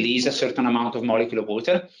to release a certain amount of molecule of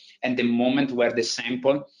water and the moment where the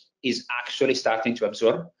sample is actually starting to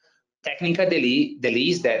absorb. Technically, there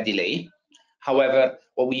is that delay. However,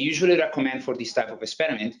 what we usually recommend for this type of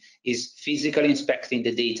experiment is physically inspecting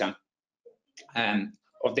the data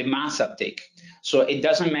of the mass uptake. So it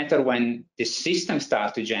doesn't matter when the system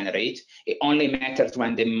starts to generate, it only matters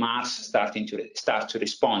when the mass start to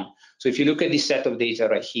respond. So if you look at this set of data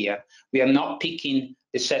right here, we are not picking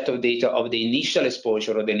the set of data of the initial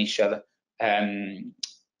exposure or the initial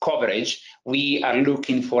coverage. We are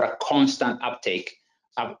looking for a constant uptake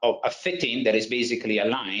of a fitting that is basically a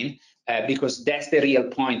line, because that's the real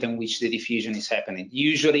point in which the diffusion is happening.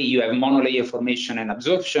 Usually you have monolayer formation and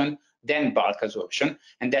absorption, then bulk absorption,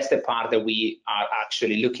 and that's the part that we are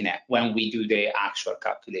actually looking at when we do the actual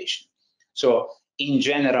calculation. So in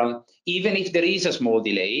general, even if there is a small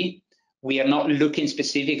delay, we are not looking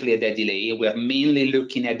specifically at that delay. We are mainly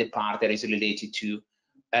looking at the part that is related to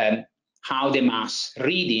how the mass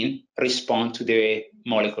reading respond to the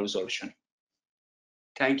molecule absorption.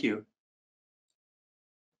 Thank you.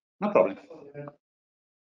 No problem.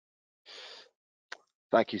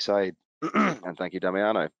 Thank you, Saeed, and thank you,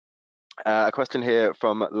 Damiano. A question here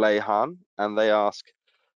from Lei Han, and they ask,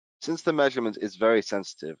 Since the measurement is very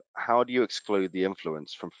sensitive, how do you exclude the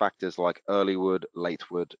influence from factors like early wood,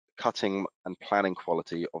 late wood, cutting and planning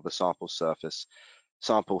quality of the sample surface,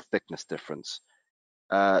 sample thickness difference?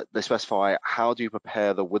 They specify, how do you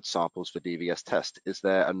prepare the wood samples for DVS test? Is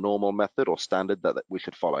there a normal method or standard that we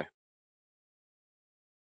should follow?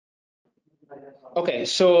 Okay,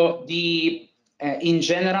 so in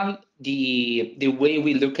general, the way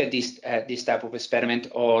we look at this type of experiment,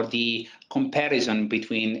 or the comparison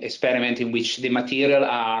between experiment in which the material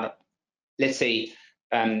are, let's say,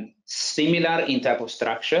 similar in type of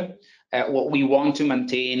structure, what we want to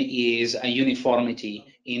maintain is a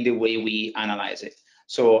uniformity in the way we analyze it.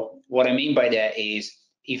 So what I mean by that is,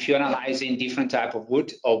 if you're analyzing different type of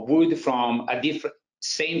wood, or wood from a different,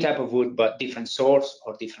 same type of wood but different source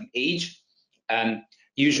or different age,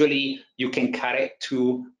 usually you can cut it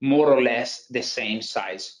to more or less the same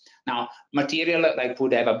size. Now, material like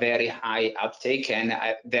would have a very high uptake and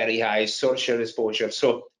a very high social exposure.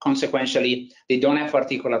 So consequentially, they don't have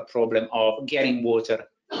particular problem of getting water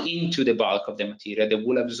into the bulk of the material. They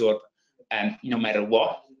will absorb no matter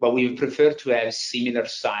what, but we prefer to have similar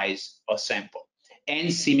size of sample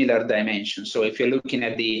and similar dimensions. So if you're looking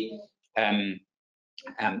at a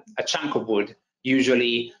chunk of wood,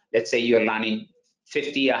 usually, let's say you're running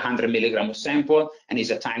 50, 100 milligram of sample, and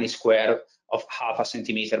it's a tiny square of 0.5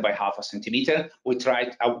 centimeter by 0.5 centimeter.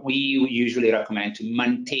 We usually recommend to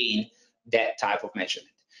maintain that type of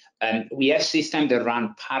measurement. We have systems that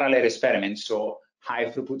run parallel experiments, so high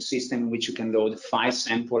throughput system in which you can load 5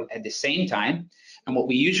 samples at the same time. And what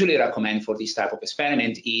we usually recommend for this type of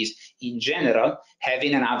experiment is, in general,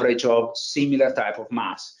 having an average of similar type of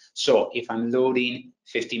mass. So if I'm loading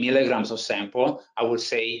 50 milligrams of sample, I would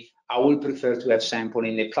say I would prefer to have sample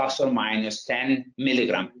in the plus or minus 10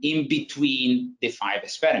 milligram in between the 5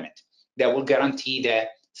 experiments. That will guarantee that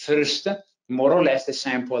first, more or less the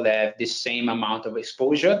sample have the same amount of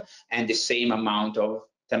exposure and the same amount of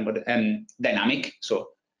dynamic,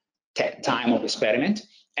 so time of experiment.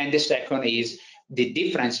 And the second is the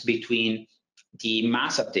difference between the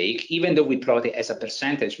mass uptake. Even though we plot it as a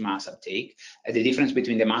percentage mass uptake, the difference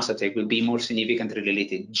between the mass uptake will be more significantly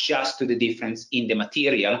related just to the difference in the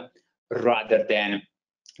material rather than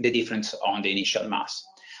the difference on the initial mass.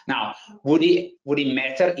 Now, would it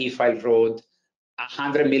matter if I load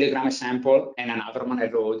 100 milligram sample and another one I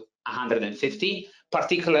load 150?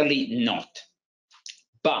 Particularly not.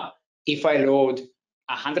 But if I load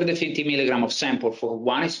 150 milligram of sample for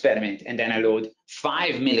one experiment and then I load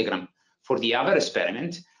 5 milligram for the other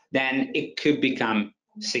experiment, then it could become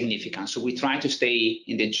significant. So we try to stay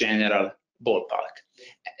in the general ballpark.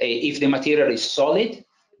 If the material is solid,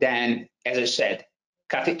 then, as I said,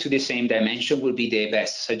 cut it to the same dimension will be the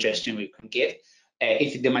best suggestion we can give.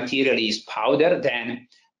 If the material is powder, then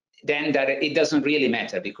that it doesn't really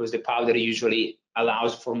matter, because the powder usually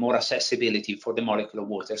allows for more accessibility for the molecular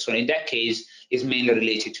water. So in that case, it's mainly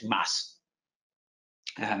related to mass.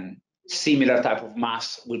 Similar type of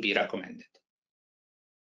mass will be recommended.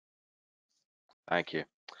 Thank you.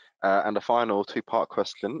 And a final 2-part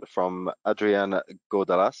question from Adrian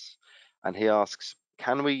Gordalas, and he asks,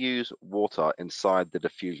 can we use water inside the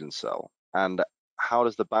diffusion cell? And how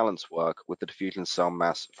does the balance work with the diffusion cell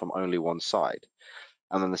mass from only one side?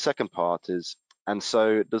 And then the second part is, and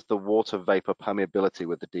so does the water vapor permeability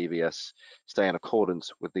with the DVS stay in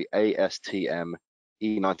accordance with the ASTM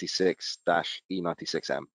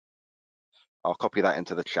E96-E96M? I'll copy that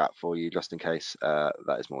into the chat for you just in case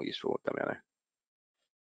that is more useful, Damiano.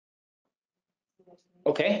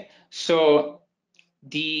 Okay, so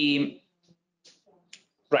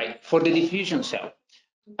for the diffusion cell,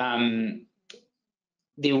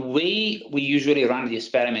 the way we usually run the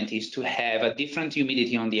experiment is to have a different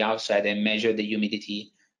humidity on the outside and measure the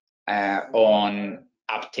humidity on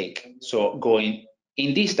uptake, so going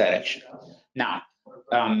in this direction. Now,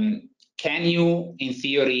 can you, in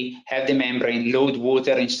theory, have the membrane load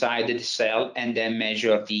water inside the cell and then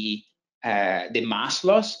measure the mass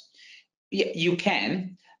loss? Yeah, you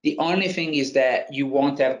can. The only thing is that you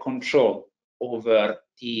won't have control over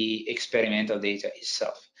the experimental data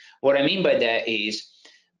itself. What I mean by that is,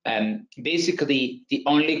 basically, the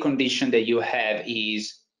only condition that you have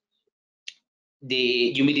is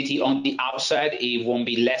the humidity on the outside. It won't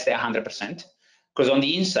be less than 100%, because on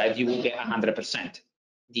the inside you will get 100%.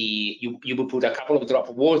 You will put a couple of drops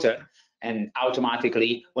of water, and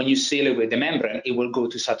automatically, when you seal it with the membrane, it will go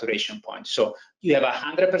to saturation point. So you have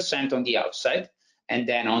 100% on the outside, and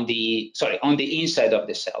then on the inside of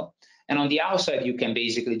the cell. And on the outside, you can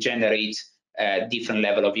basically generate a different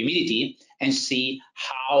level of humidity and see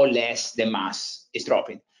how less the mass is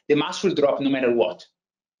dropping. The mass will drop no matter what,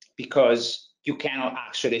 because you cannot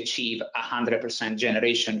actually achieve 100%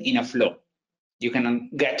 generation in a flow. You can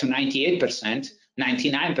get to 98%,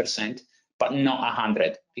 99%, but not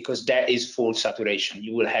 100, because that is full saturation.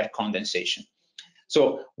 You will have condensation.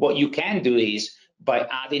 So what you can do is, by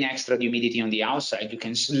adding extra humidity on the outside, you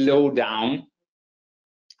can slow down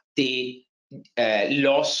the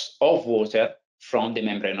loss of water from the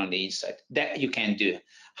membrane on the inside. That you can do.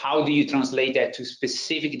 How do you translate that to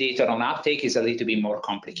specific data on uptake is a little bit more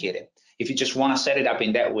complicated. If you just want to set it up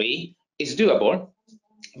in that way, it's doable,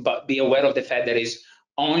 but be aware of the fact that it's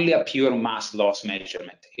only a pure mass loss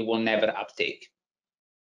measurement. It will never uptake.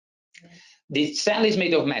 The cell is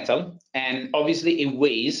made of metal, and obviously it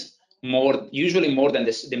weighs more, usually more than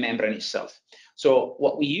the membrane itself. So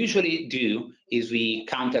what we usually do is we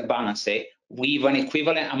counterbalance it with an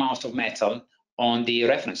equivalent amount of metal on the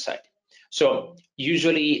reference side. So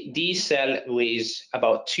usually this cell weighs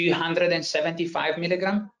about 275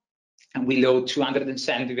 milligrams, and we load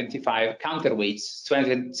 275 counterweights,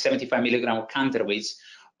 275 milligram of counterweights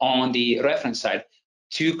on the reference side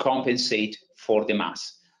to compensate for the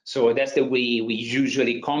mass. So that's the way we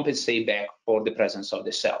usually compensate back for the presence of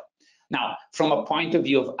the cell. Now, from a point of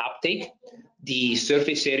view of uptake, the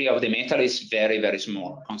surface area of the metal is very, very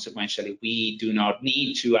small. Consequently, we do not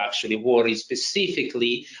need to actually worry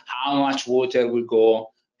specifically how much water will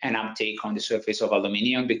go and uptake on the surface of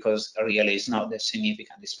aluminium, because really it's not that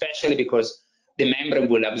significant, especially because the membrane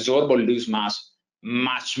will absorb or lose mass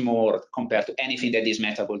much more compared to anything that this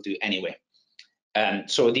metal will do anyway.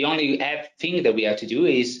 So the only thing that we have to do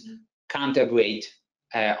is counterweight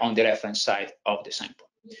on the reference side of the sample.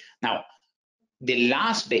 Now, the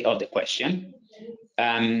last bit of the question,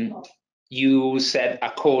 you said a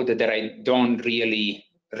code that I don't really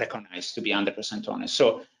recognize, to be 100% honest.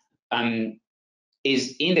 So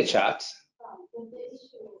is in the chat,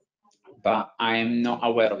 but I'm not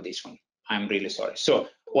aware of this one. I'm really sorry. So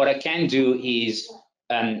what I can do is,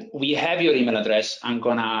 we have your email address. I'm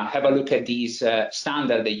gonna have a look at these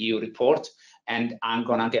standard that you report, and I'm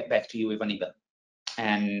gonna get back to you with an email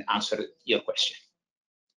and answer your question,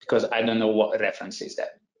 because I don't know what reference is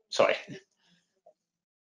that. Sorry.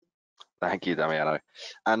 Thank you, Damiano.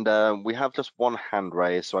 And we have just one hand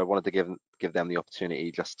raised, so I wanted to give them the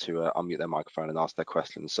opportunity just to unmute their microphone and ask their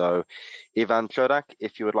question. So, Ivan Chodak,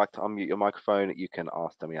 if you would like to unmute your microphone, you can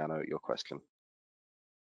ask Damiano your question.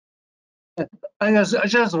 I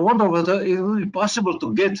just wonder whether it will be possible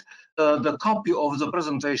to get the copy of the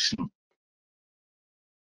presentation.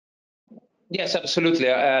 Yes,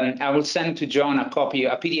 absolutely. I will send to John a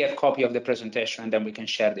PDF copy of the presentation, and then we can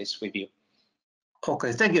share this with you.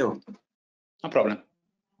 Okay, thank you. No problem.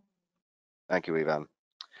 Thank you, Ivan.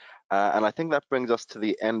 And I think that brings us to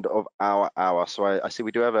the end of our hour. So I see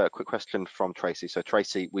we do have a quick question from Tracy. So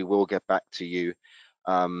Tracy, we will get back to you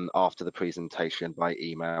after the presentation by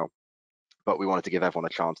email, but we wanted to give everyone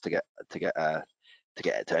a chance to get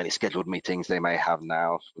to any scheduled meetings they may have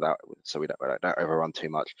now, so we don't overrun too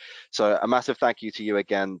much. So a massive thank you to you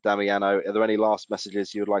again, Damiano. Are there any last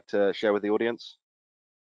messages you would like to share with the audience?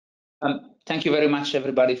 Thank you very much,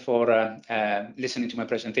 everybody, for listening to my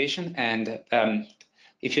presentation. And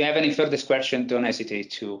if you have any further questions, don't hesitate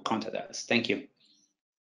to contact us. Thank you.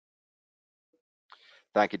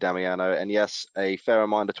 Thank you, Damiano. And yes, a fair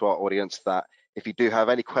reminder to our audience that if you do have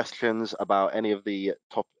any questions about any of the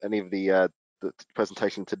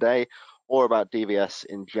presentation today, or about DVS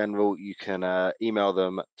in general, you can email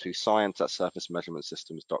them to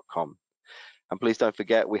science@surfacemeasurementsystems.com. And please don't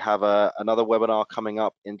forget, we have another webinar coming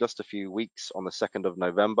up in just a few weeks on the 2nd of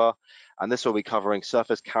November, and this will be covering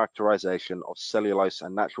surface characterization of cellulose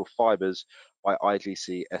and natural fibers by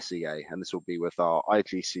IGC SEA, and this will be with our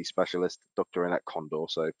IGC specialist, Dr. Annette Condor.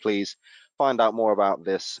 So please find out more about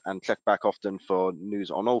this and check back often for news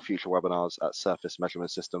on all future webinars at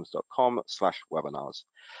surfacemeasurementsystems.com/webinars.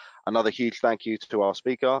 Another huge thank you to our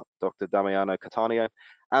speaker, Dr. Damiano Cattaneo,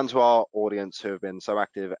 and to our audience who have been so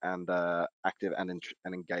active and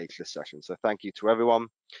engaged this session. So thank you to everyone,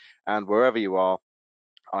 and wherever you are,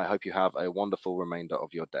 I hope you have a wonderful remainder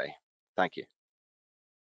of your day. Thank you.